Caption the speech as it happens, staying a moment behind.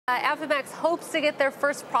Affymax hopes to get their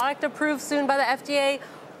first product approved soon by the FDA.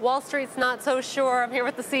 Wall Street's not so sure. I'm here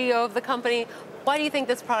with the CEO of the company. Why do you think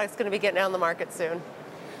this product's going to be getting on the market soon?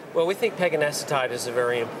 Well, we think pegonesitide is a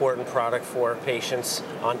very important product for patients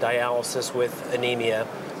on dialysis with anemia.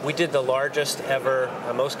 We did the largest ever,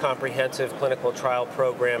 most comprehensive clinical trial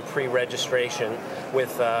program pre-registration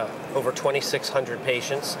with over 2,600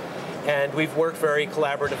 patients. And we've worked very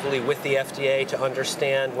collaboratively with the FDA to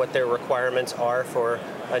understand what their requirements are for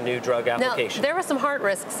a new drug application. Now, there were some heart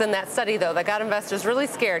risks in that study, though, that got investors really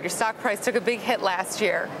scared. Your stock price took a big hit last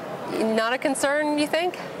year. Not a concern, you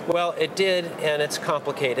think? Well, it did, and it's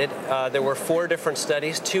complicated. There were 4 different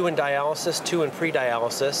studies, 2 in dialysis, 2 in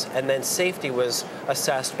pre-dialysis, and then safety was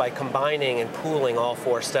assessed by combining and pooling all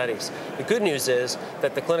 4 studies. The good news is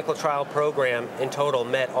that the clinical trial program in total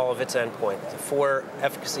met all of its endpoints, the 4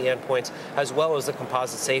 efficacy endpoints, as well as the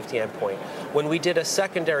composite safety endpoint. When we did a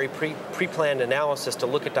secondary pre-planned analysis to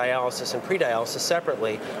look at dialysis and pre-dialysis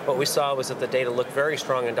separately, what we saw was that the data looked very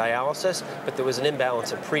strong in dialysis, but there was an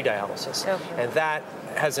imbalance in pre-dialysis. Okay. And that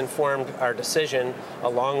has informed our decision,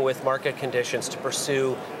 along with market conditions, to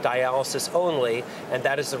pursue dialysis only, and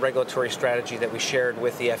that is the regulatory strategy that we shared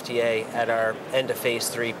with the FDA at our end of phase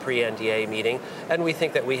 3 pre-NDA meeting. And we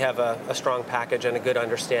think that we have a strong package and a good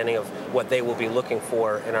understanding of what they will be looking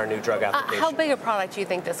for in our new drug application. How big a product do you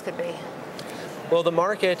think this could be? Well, the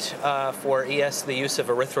market for ES, the use of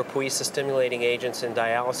erythropoiesis-stimulating agents in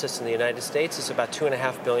dialysis in the United States, is about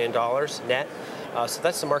 $2.5 billion net. So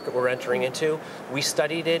that's the market we're entering into. We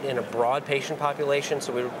studied it in a broad patient population,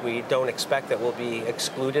 so we don't expect that we'll be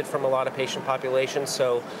excluded from a lot of patient populations.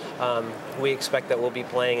 So we expect that we'll be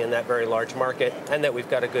playing in that very large market, and that we've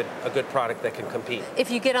got a good product that can compete.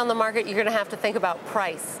 If you get on the market, you're going to have to think about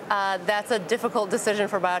price. That's a difficult decision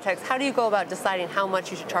for biotechs. How do you go about deciding how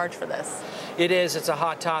much you should charge for this? It is. It's a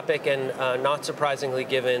hot topic, and not surprisingly,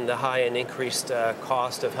 given the high and increased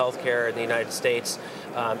cost of healthcare in the United States,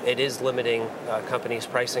 it is limiting companies'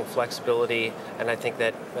 pricing flexibility, and I think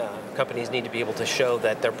that companies need to be able to show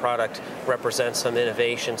that their product represents some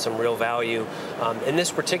innovation, some real value. In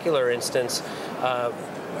this particular instance,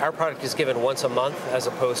 our product is given once a month as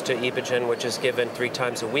opposed to Epogen, which is given 3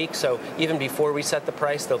 times a week. So even before we set the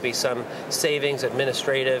price, there'll be some savings,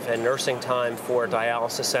 administrative and nursing time for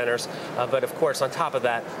dialysis centers. But of course, on top of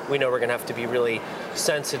that, we know we're going to have to be really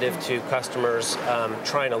sensitive to customers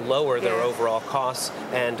trying to lower their overall costs,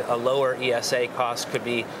 and a lower ESA cost could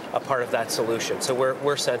be a part of that solution. So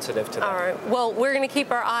we're sensitive to that. All right. Well, we're going to keep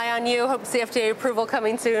our eye on you. Hope to see FDA approval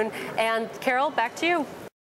coming soon. And Carol, back to you.